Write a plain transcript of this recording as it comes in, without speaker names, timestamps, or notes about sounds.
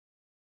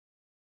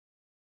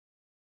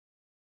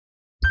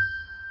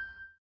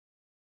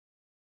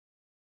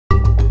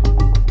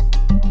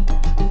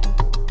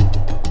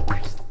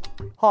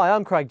Hi,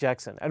 I'm Craig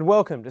Jackson and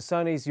welcome to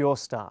Sony's Your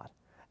Start.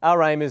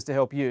 Our aim is to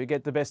help you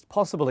get the best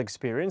possible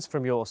experience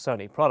from your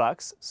Sony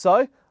products,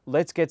 so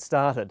let's get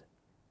started.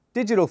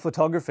 Digital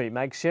photography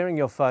makes sharing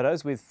your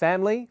photos with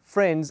family,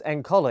 friends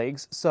and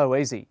colleagues so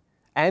easy.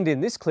 And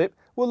in this clip,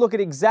 we'll look at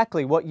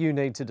exactly what you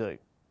need to do.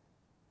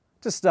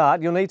 To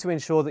start, you'll need to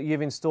ensure that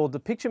you've installed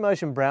the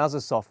PictureMotion browser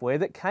software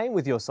that came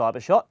with your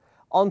Cybershot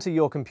onto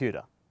your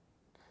computer.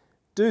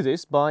 Do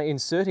this by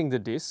inserting the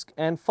disk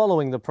and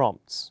following the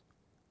prompts.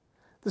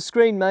 The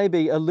screen may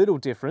be a little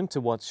different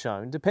to what's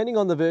shown depending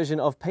on the version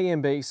of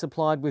PMB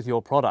supplied with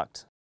your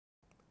product.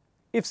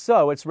 If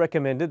so, it's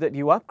recommended that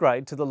you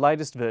upgrade to the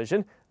latest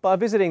version by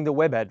visiting the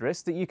web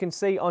address that you can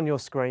see on your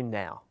screen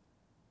now.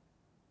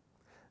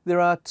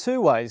 There are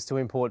two ways to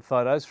import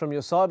photos from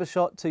your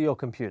Cybershot to your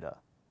computer.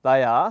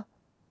 They are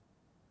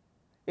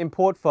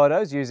import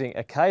photos using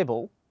a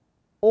cable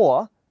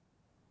or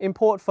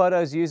import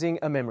photos using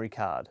a memory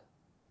card.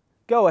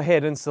 Go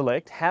ahead and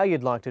select how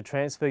you'd like to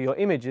transfer your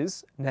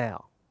images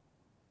now.